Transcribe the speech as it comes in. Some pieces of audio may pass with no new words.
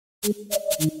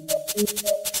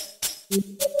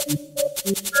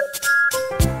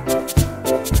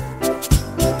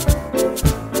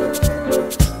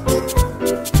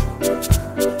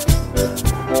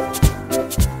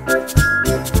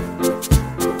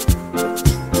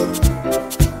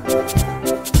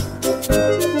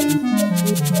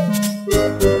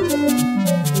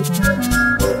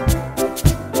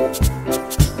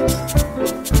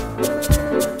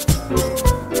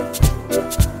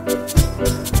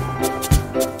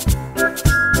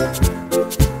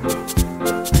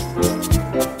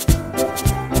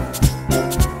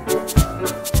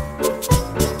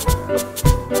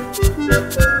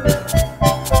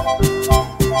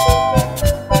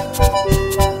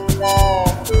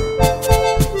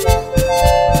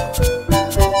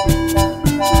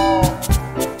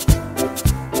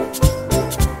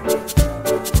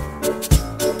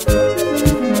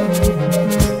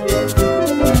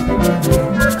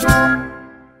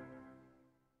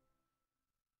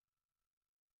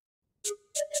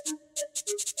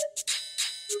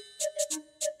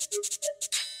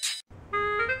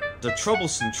The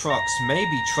troublesome trucks may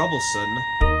be troublesome,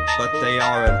 but they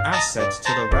are an asset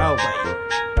to the railway.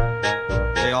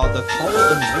 They are the coal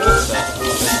and water that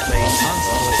they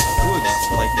transport goods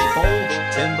like coal,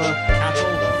 timber, cattle,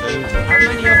 food, and many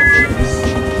other things.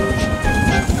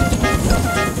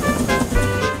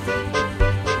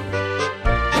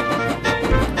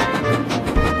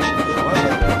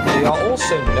 However, they are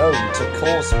also known to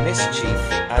cause mischief,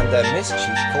 and their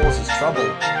mischief causes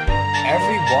trouble.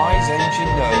 Every wise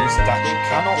engine knows that you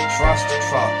cannot trust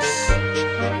trucks.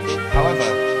 However,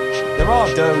 there are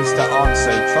those that aren't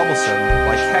so troublesome,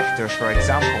 like Hector for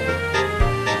example.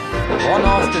 One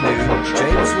afternoon,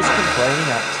 James was complaining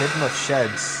at Tidmouth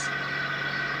Sheds.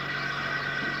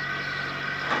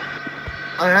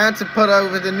 I had to put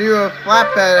over the newer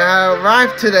flatbed that had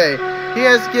arrived today. He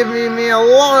has given me a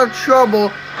lot of trouble,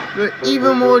 but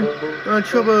even more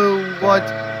trouble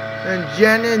and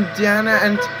Jen and Dana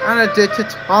and Anna did to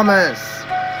Thomas.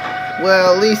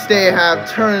 Well, at least they have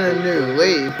turned a new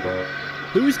leaf.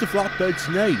 Who is the flatbed's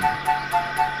name?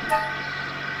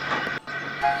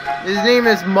 His name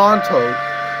is Monto.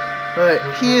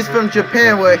 He is from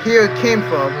Japan, where he came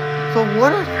from. From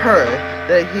what I've heard,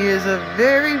 that he is a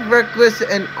very reckless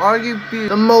and arguably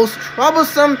the most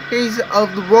troublesome piece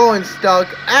of the rolling stock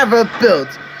ever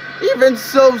built. Even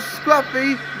so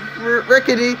scruffy,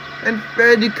 rickety, and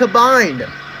fairly combined.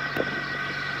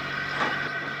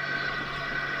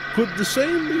 Could the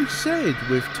same be said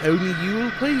with Tony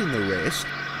Yule playing the rest?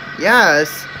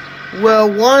 Yes.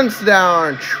 Well, ones that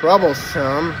aren't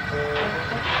troublesome.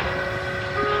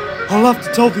 I'll have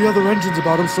to tell the other engines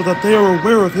about him so that they are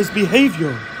aware of his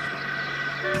behavior.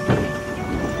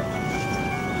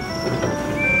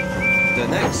 The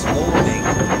next morning,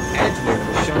 Edwin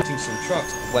was shunting some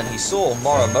trucks when he saw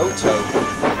Moramoto.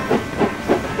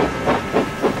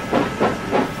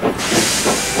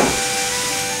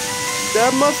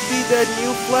 That must be that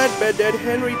new flatbed that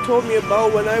Henry told me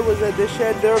about when I was at the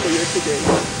shed earlier today.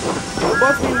 It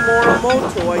must be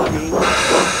Moramoto, I think.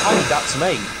 Honey, that's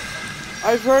me.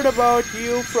 I've heard about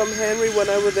you from Henry when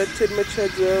I was at Tidmouth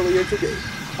Sheds earlier today.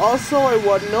 Also, I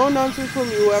want no nonsense from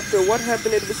you after what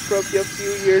happened at Scruffy a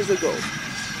few years ago.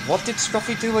 What did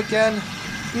Scruffy do again?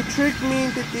 He tricked me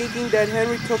into thinking that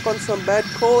Henry took on some bad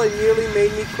coal and nearly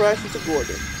made me crash into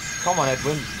Gordon. Come on,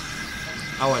 Edwin.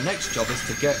 Our next job is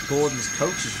to get Gordon's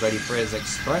coaches ready for his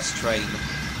express train.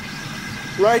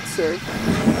 Right, sir.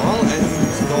 While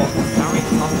Edwin's gone, Harry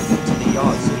hunted into the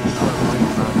yards looking for a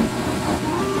brake van.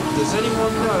 Does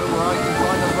anyone know where I can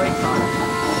find a brake van?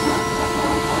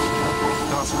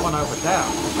 That's one over there.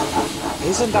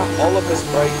 Isn't that Oliver's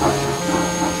brake van?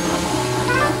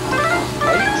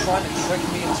 Are you trying to trick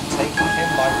me into taking him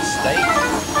by mistake?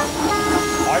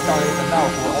 I don't even know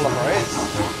who Oliver is.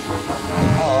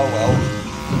 Oh well.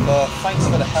 But thanks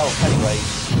for the help anyway.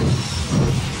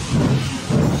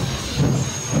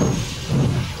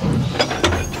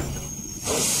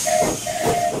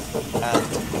 And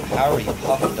Harry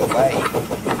puffed away.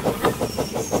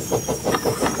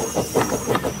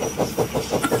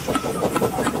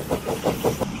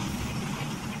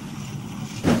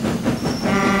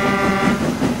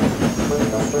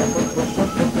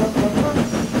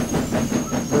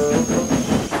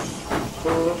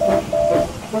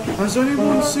 Has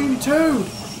anyone seen Toad?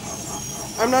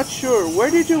 I'm not sure. Where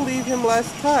did you leave him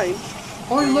last time?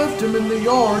 I left him in the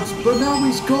yards, but now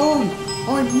he's gone.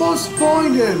 I must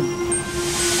find him.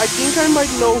 I think I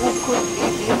might know who could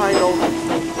be behind all this.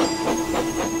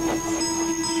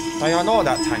 Do you know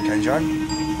that tank engine?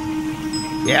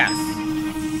 Yes.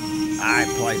 I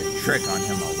played a trick on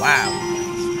him a while.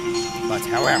 But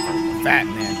however, the fat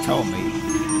man told me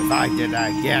if I did that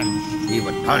again, he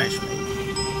would punish me.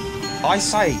 I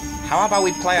say, how about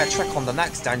we play a trick on the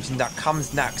next dungeon that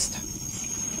comes next?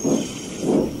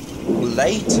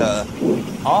 Later,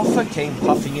 Arthur came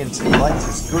puffing in to collect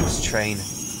his goods train.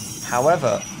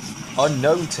 However,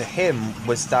 unknown to him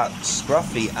was that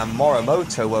S.C.Ruffey and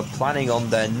Moramoto were planning on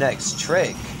their next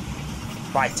trick.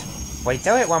 Right, we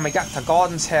do it when we get to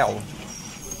Gordon's Hill.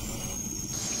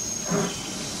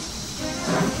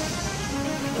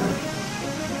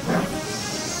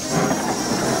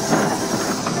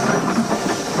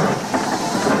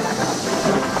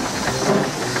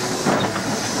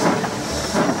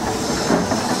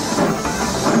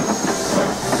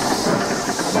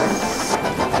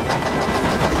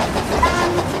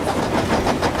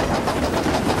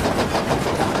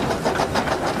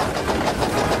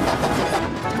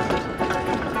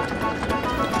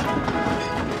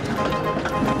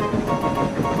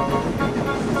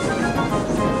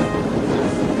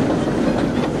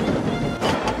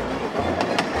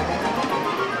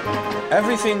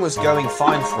 Everything was going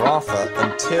fine for Arthur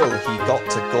until he got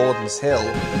to Gordon's Hill.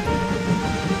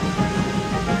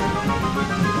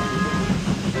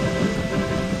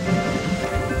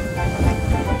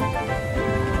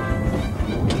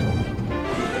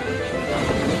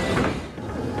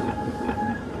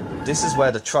 This is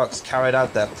where the trucks carried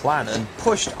out their plan and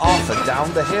pushed Arthur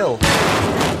down the hill.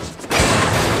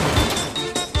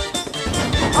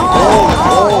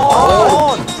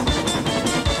 Oh, on!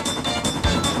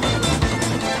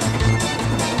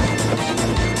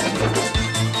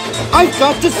 I've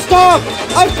got to stop!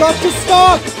 I've got to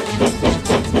stop!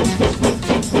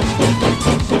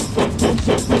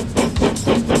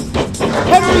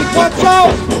 Henry, watch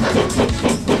out!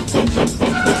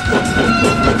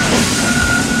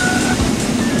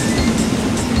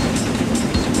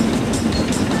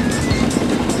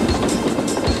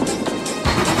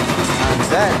 And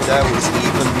then there was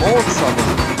even more trouble.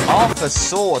 Arthur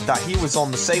saw that he was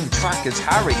on the same track as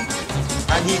Harry,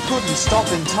 and he couldn't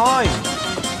stop in time.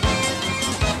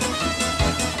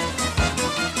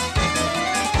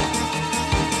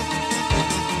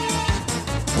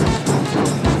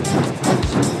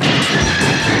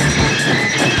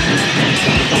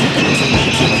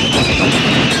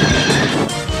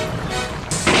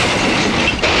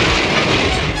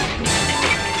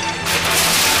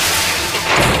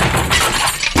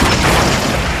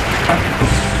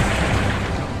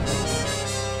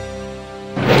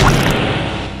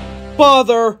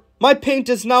 Bother! My paint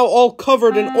is now all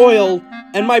covered in oil,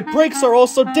 and my brakes are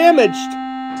also damaged!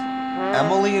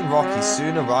 Emily and Rocky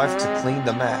soon arrived to clean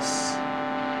the mess.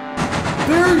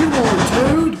 There you are,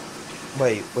 Toad!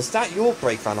 Wait, was that your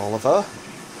brake van, Oliver?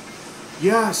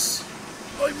 Yes.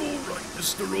 I'm alright,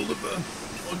 Mr. Oliver.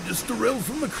 I'm just a rail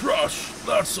from the crash,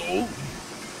 that's all.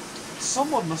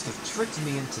 Someone must have tricked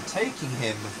me into taking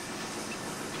him.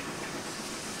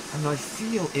 And I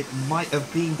feel it might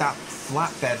have been that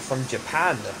flatbed from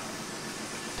Japan.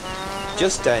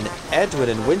 Just then, Edwin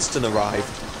and Winston arrived.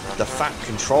 The Fat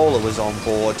Controller was on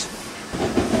board.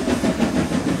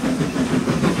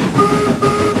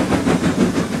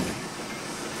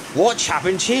 What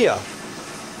happened here?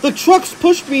 The trucks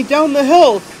pushed me down the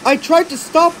hill. I tried to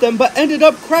stop them, but ended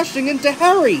up crashing into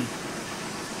Harry.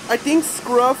 I think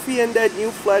S.C.Ruffey and that new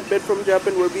flatbed from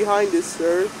Japan were behind this,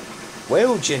 sir.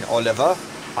 Well, Jin Oliver,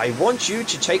 I want you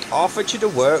to take Arthur to the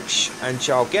works, and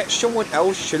I'll get someone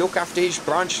else to look after his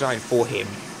branch line for him.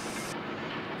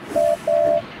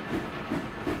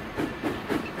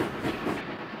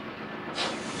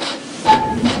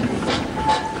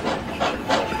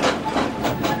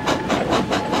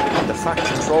 The Fat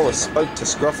Controller spoke to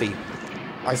S.C.Ruffey.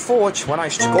 I thought when I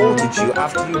scolded you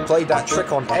after you played that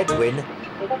trick on Edwin,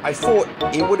 I thought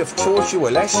it would have taught you a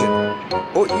lesson,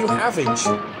 but you haven't.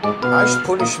 As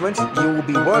punishment, you will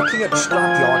be working at the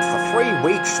scrapyard for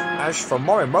 3 weeks. As for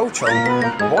Moramoto,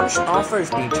 once Arthur has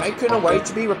been taken away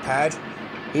to be repaired,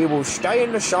 he will stay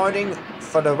in the siding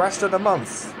for the rest of the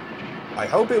month. I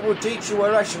hope it will teach you a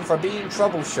lesson for being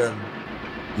troublesome.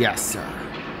 Yes, sir.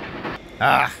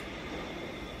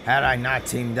 Had I not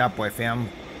teamed up with him,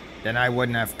 then I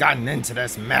wouldn't have gotten into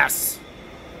this mess.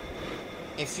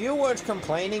 If you weren't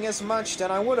complaining as much,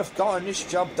 then I would have gotten this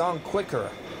job done quicker.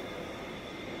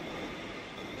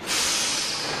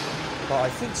 But I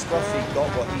think S.C.Ruffey got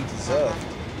what he deserved,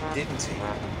 didn't he?